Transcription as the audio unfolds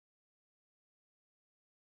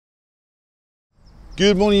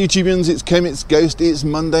Good morning, YouTubians. It's Kem, it's Ghost. It's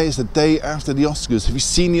Monday. It's the day after the Oscars. Have you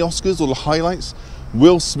seen the Oscars or the highlights?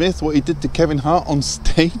 Will Smith, what he did to Kevin Hart on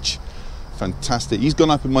stage? Fantastic. He's gone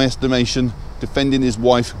up in my estimation, defending his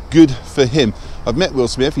wife. Good for him. I've met Will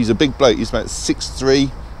Smith. He's a big bloke. He's about 6'3",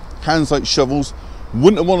 hands like shovels.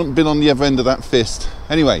 Wouldn't have been on the other end of that fist.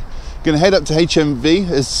 Anyway, going to head up to HMV.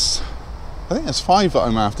 I think there's 5 that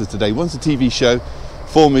I'm after today. One's a TV show,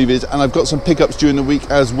 4 movies, and I've got some pickups during the week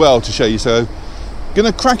as well to show you. So, going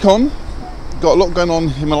to crack on. Got a lot going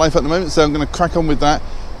on in my life at the moment, so I'm going to crack on with that.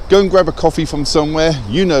 Go and grab a coffee from somewhere,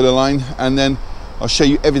 you know the line, and then I'll show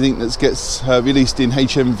you everything that gets released in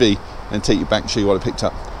HMV and take you back, show you what I picked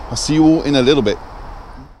up. I'll see you all in a little bit.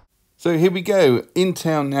 So here we go, in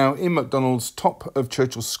town now, in McDonald's, top of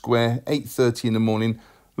Churchill Square, 8:30 in the morning.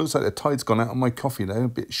 Looks like the tide's gone out on my coffee though, a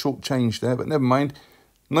bit short change there, but never mind.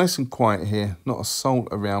 Nice and quiet here, not a soul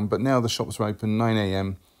around, but now the shops are open, 9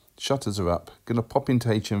 AM, shutters are up. Gonna pop into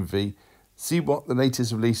HMV, see what the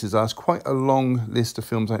latest releases are. It's quite a long list of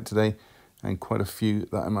films out today and quite a few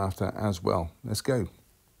that I'm after as well. Let's go.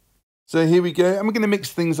 So here we go, and we're going to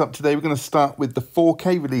mix things up today. We're going to start with the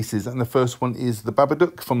 4K releases, and the first one is The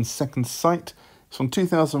Babadook from Second Sight. It's from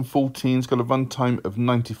 2014, it's got a runtime of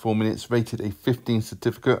 94 minutes, rated a 15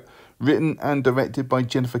 certificate, written and directed by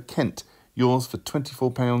Jennifer Kent. Yours for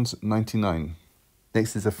 £24.99.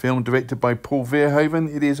 Next is a film directed by Paul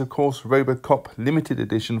Verhoeven. It is, of course, RoboCop Limited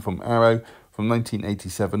Edition from Arrow from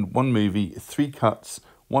 1987. 1 movie, 3 cuts,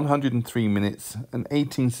 103 minutes, an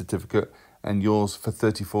 18 certificate, and yours for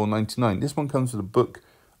 £34.99. This one comes with a book,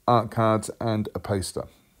 art cards, and a poster.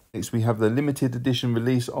 Next, we have the limited edition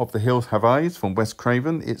release of The Hills Have Eyes from Wes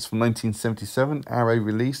Craven. It's from 1977, Arrow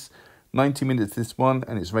release. 90 minutes this one,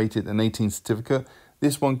 and it's rated an 18 certificate.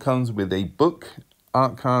 This one comes with a book,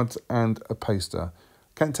 art cards, and a poster.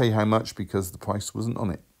 Can't tell you how much because the price wasn't on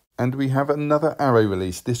it. And we have another Arrow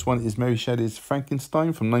release. This one is Mary Shelley's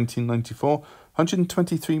Frankenstein from 1994.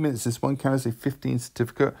 123 minutes. This one carries a 15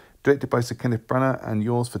 certificate, directed by Sir Kenneth Branagh, and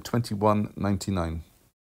yours for £21.99.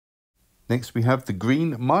 Next, we have The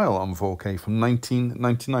Green Mile on 4K from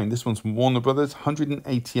 1999. This one's from Warner Brothers.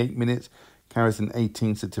 188 minutes, carries an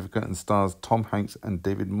 18 certificate, and stars Tom Hanks and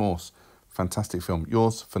David Morse. Fantastic film.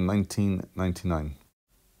 Yours for £19.99.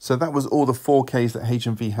 So that was all the 4Ks that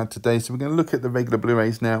HMV had today. So we're going to look at the regular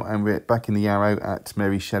Blu-rays now, and we're back in the Arrow at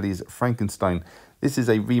Mary Shelley's Frankenstein. This is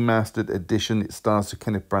a remastered edition. It stars Sir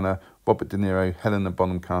Kenneth Branagh, Robert De Niro, Helena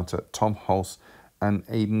Bonham Carter, Tom Hulce, and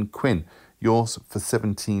Aidan Quinn. Yours for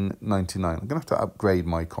 £17.99. I'm going to have to upgrade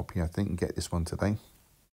my copy, I think, and get this one today.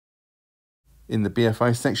 In the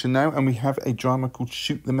BFI section now, and we have a drama called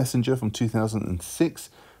Shoot the Messenger from 2006.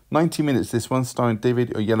 90 minutes this one, starring David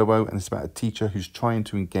Oyelowo, and it's about a teacher who's trying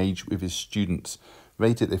to engage with his students.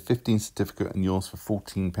 Rated a 15 certificate, and yours for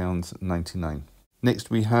 £14.99. Next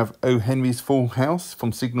we have O. Henry's Full House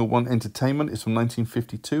from Signal 1 Entertainment. It's from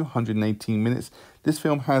 1952, 118 minutes. This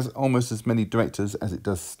film has almost as many directors as it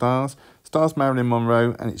does stars. Stars Marilyn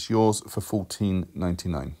Monroe, and it's yours for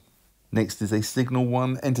 £14.99. Next is a Signal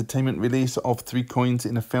 1 Entertainment release of 3 Coins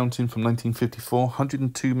in a Fountain from 1954.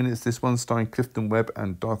 102 minutes this one, starring Clifton Webb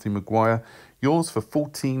and Dorothy Maguire. Yours for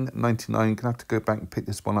 £14.99. Gonna have to go back and pick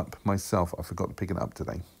this one up myself. I forgot to pick it up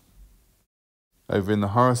today. Over in the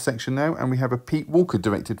horror section now, and we have a Pete Walker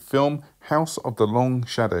directed film, House of the Long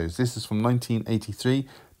Shadows. This is from 1983.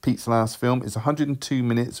 Pete's last film is 102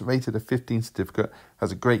 minutes, rated a 15 certificate,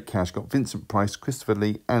 has a great cast, got Vincent Price, Christopher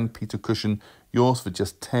Lee, and Peter Cushing. Yours for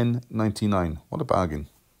just £10.99. What a bargain.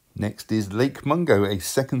 Next is Lake Mungo, a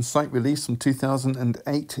Second Sight release from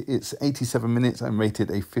 2008. It's 87 minutes and rated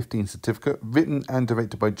a 15 certificate, written and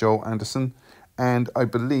directed by Joel Anderson. And I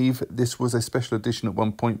believe this was a special edition at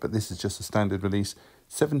one point, but this is just a standard release,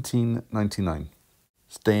 £17.99.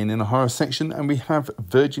 Staying in the horror section, and we have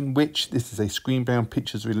Virgin Witch. This is a Screenbound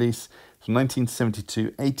Pictures release from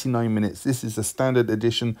 1972, 89 minutes. This is a standard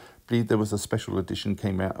edition. I believe there was a special edition,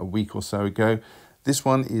 came out a week or so ago. This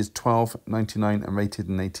one is £12.99 and rated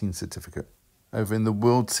an 18 certificate. Over in the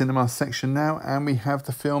World Cinema section now, and we have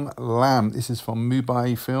the film Lamb. This is from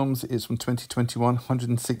Mubai Films. It's from 2021,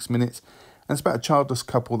 106 minutes. And it's about a childless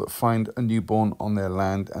couple that find a newborn on their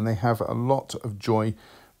land, and they have a lot of joy,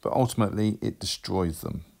 but ultimately it destroys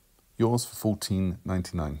them. Yours for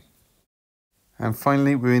 £14.99. And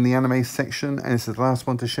finally, we're in the anime section, and it's the last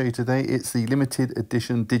one to show you today. It's the limited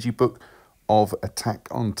edition digibook of Attack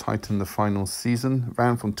on Titan, the final season.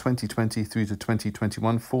 Ran from 2020 through to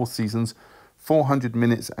 2021, 4 seasons, 400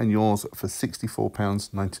 minutes, and yours for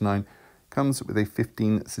 £64.99. Comes with a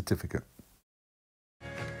 15 certificate.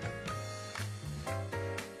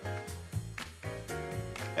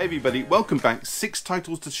 Hey everybody, welcome back. 6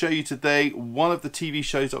 titles to show you today. One of the TV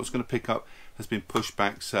shows I was going to pick up has been pushed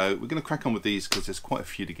back, so we're going to crack on with these because there's quite a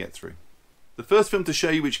few to get through. The first film to show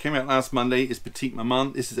you, which came out last Monday, is Petite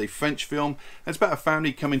Maman. This is a French film, and it's about a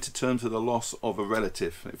family coming to terms with the loss of a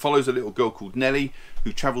relative. It follows a little girl called Nellie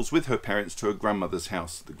who travels with her parents to her grandmother's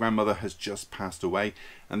house. The grandmother has just passed away,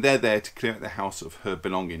 and they're there to clear out the house of her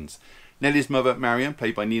belongings. Nellie's mother, Marion,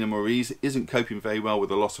 played by Nina Maurice, isn't coping very well with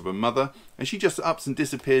the loss of her mother, and she just ups and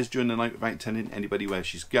disappears during the night without telling anybody where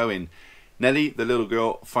she's going. Nellie, the little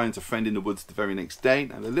girl, finds a friend in the woods the very next day,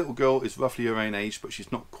 and the little girl is roughly her own age, but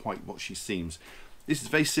she's not quite what she seems. This is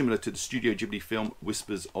very similar to the Studio Ghibli film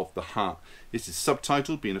Whispers of the Heart. This is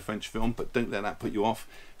subtitled, being a French film, but don't let that put you off.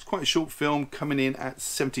 It's quite a short film, coming in at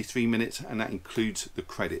 73 minutes, and that includes the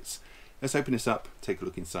credits. Let's open this up, take a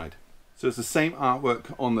look inside. So it's the same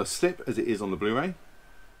artwork on the slip as it is on the Blu-ray.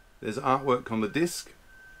 There's artwork on the disc.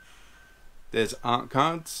 There's art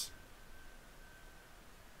cards.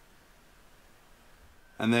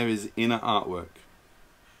 And there is inner artwork.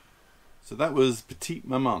 So that was Petite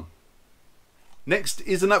Maman. Next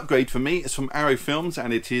is an upgrade for me. It's from Arrow Films,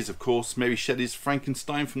 and it is, of course, Mary Shelley's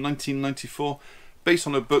Frankenstein from 1994, based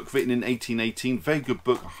on a book written in 1818. Very good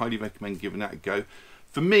book. I highly recommend giving that a go.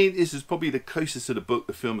 For me, this is probably the closest to the book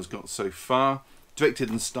the film has got so far. Directed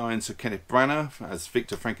and starring Sir Kenneth Branagh as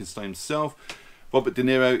Victor Frankenstein himself. Robert De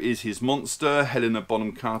Niro is his monster. Helena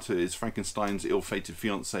Bonham Carter is Frankenstein's ill-fated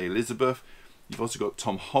fiancée Elizabeth. You've also got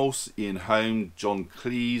Tom Hulce, Ian Holm, John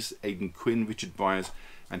Cleese, Aidan Quinn, Richard Byers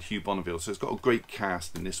and Hugh Bonneville. So it's got a great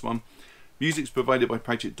cast in this one. Music's provided by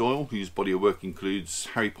Patrick Doyle, whose body of work includes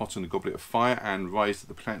Harry Potter and the Goblet of Fire and Rise of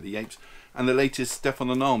the Planet of the Apes, and the latest Stefan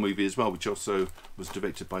the Nile movie as well, which also was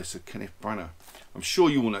directed by Sir Kenneth Branagh. I'm sure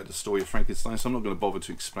you all know the story of Frankenstein, so I'm not going to bother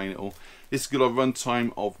to explain it all. This has got a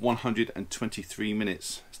runtime of 123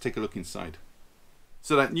 minutes. Let's take a look inside.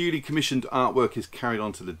 So that newly commissioned artwork is carried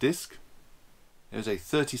onto the disc. There's a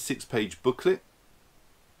 36-page booklet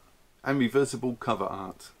and reversible cover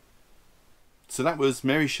art. So that was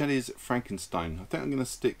Mary Shelley's Frankenstein. I think I'm going to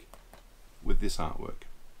stick with this artwork.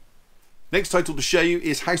 Next title to show you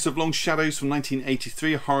is House of Long Shadows from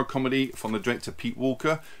 1983, a horror comedy from the director Pete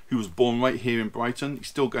Walker, who was born right here in Brighton. He's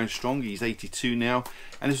still going strong, he's 82 now,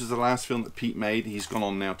 and this was the last film that Pete made. He's gone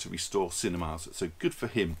on now to restore cinemas, so good for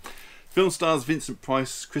him. Film stars Vincent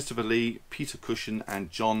Price, Christopher Lee, Peter Cushing and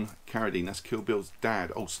John Carradine. That's Kill Bill's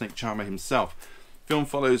dad, old Snake Charmer himself. Film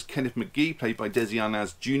follows Kenneth McGee, played by Desi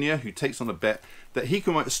Arnaz Jr., who takes on a bet that he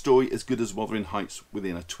can write a story as good as Wuthering Heights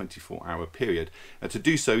within a 24-hour period. And to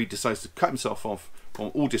do so, he decides to cut himself off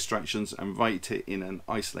from all distractions and write it in an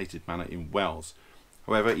isolated manner in Wales.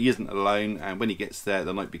 However, he isn't alone, and when he gets there,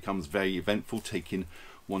 the night becomes very eventful, taking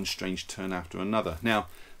one strange turn after another. Now,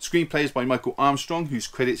 screenplay is by Michael Armstrong, whose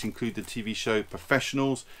credits include the TV show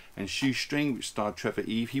Professionals and Shoestring, which starred Trevor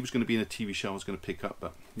Eve. He was going to be in a TV show I was going to pick up,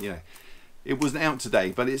 but yeah. It wasn't out today,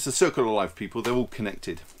 but it's a circle of life, people. They're all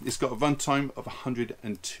connected. It's got a runtime of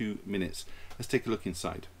 102 minutes. Let's take a look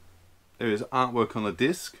inside. There is artwork on the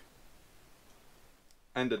disc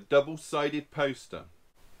and a double-sided poster.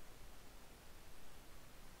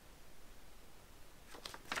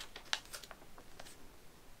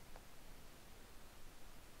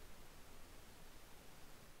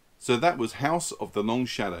 So that was House of the Long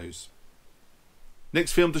Shadows.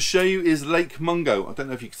 Next film to show you is Lake Mungo. I don't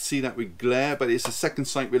know if you can see that with glare, but it's a second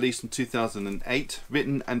sight release from 2008,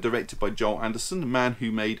 written and directed by Joel Anderson, a man who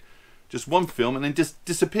made just one film and then just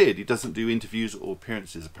disappeared. He doesn't do interviews or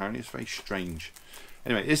appearances, apparently. It's very strange.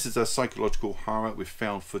 Anyway, this is a psychological horror with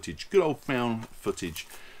found footage. Good old found footage.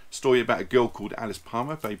 Story about a girl called Alice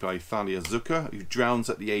Palmer, played by Thalia Zucker, who drowns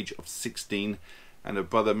at the age of 16, and her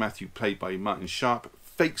brother Matthew, played by Martin Sharp,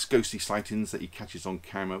 fakes ghostly sightings that he catches on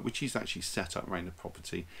camera, which he's actually set up around the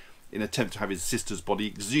property in an attempt to have his sister's body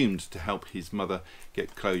exhumed to help his mother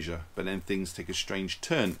get closure. But then things take a strange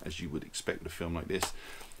turn, as you would expect with a film like this.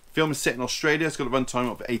 The film is set in Australia. It's got a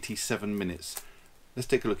runtime of 87 minutes. Let's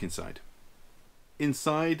take a look inside.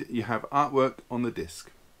 Inside you have artwork on the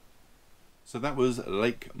disc. So that was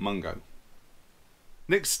Lake Mungo.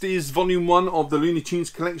 Next is volume 1 of the Looney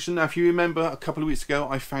Tunes collection. Now if you remember, a couple of weeks ago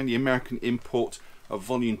I found the American import of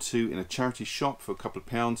volume 2 in a charity shop for a couple of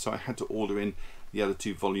pounds, so I had to order in the other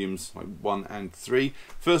 2 volumes, like 1 and 3.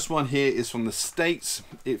 First one here is from the States.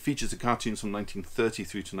 It features the cartoons from 1930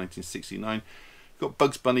 through to 1969. Got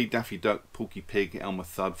Bugs Bunny, Daffy Duck, Porky Pig, Elmer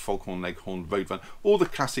Fudd, Foghorn Leghorn, Roadrunner, all the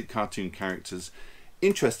classic cartoon characters.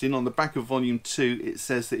 Interesting, on the back of volume 2 it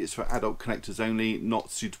says that it's for adult collectors only,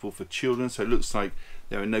 not suitable for children, so it looks like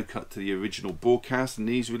there are no cut to the original broadcast in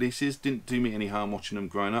these releases. Didn't do me any harm watching them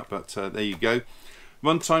growing up, but there you go.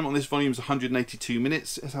 Runtime on this volume is 182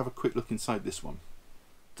 minutes. Let's have a quick look inside this one.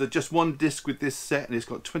 So just one disc with this set, and it's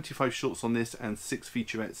got 25 shorts on this and 6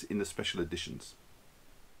 featurettes in the special editions.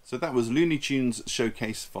 So that was Looney Tunes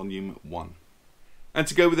Showcase Volume 1. And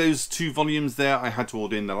to go with those 2 volumes there, I had to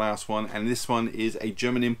order in the last one, and this one is a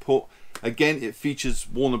German import. Again, it features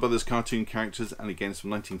Warner Brothers cartoon characters, and again it's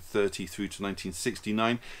from 1930 through to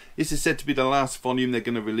 1969. This is said to be the last volume they're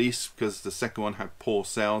going to release because the second one had poor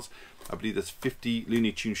sales. I believe there's 50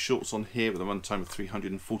 Looney Tunes shorts on here with a runtime of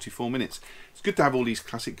 344 minutes. It's good to have all these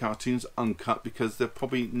classic cartoons uncut because they're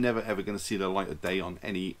probably never ever going to see the light of day on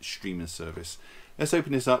any streaming service. Let's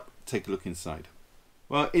open this up, take a look inside.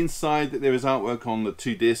 Well, inside there is artwork on the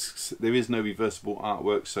 2 discs. There is no reversible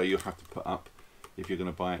artwork, so you'll have to put up, if you're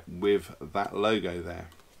going to buy it, with that logo there.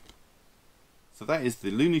 So that is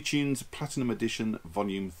the Looney Tunes Platinum Edition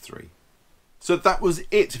Volume 3. So that was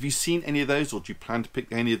it. Have you seen any of those, or do you plan to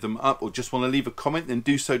pick any of them up, or just want to leave a comment, then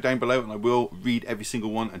do so down below and I will read every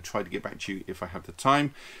single one and try to get back to you if I have the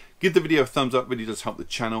time. Give the video a thumbs up, really does help the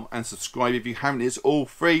channel, and subscribe if you haven't. It's all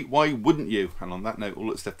free, why wouldn't you? And on that note, all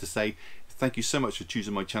that's left to say, thank you so much for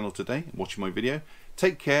choosing my channel today and watching my video.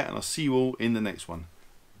 Take care, and I'll see you all in the next one.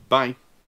 Bye.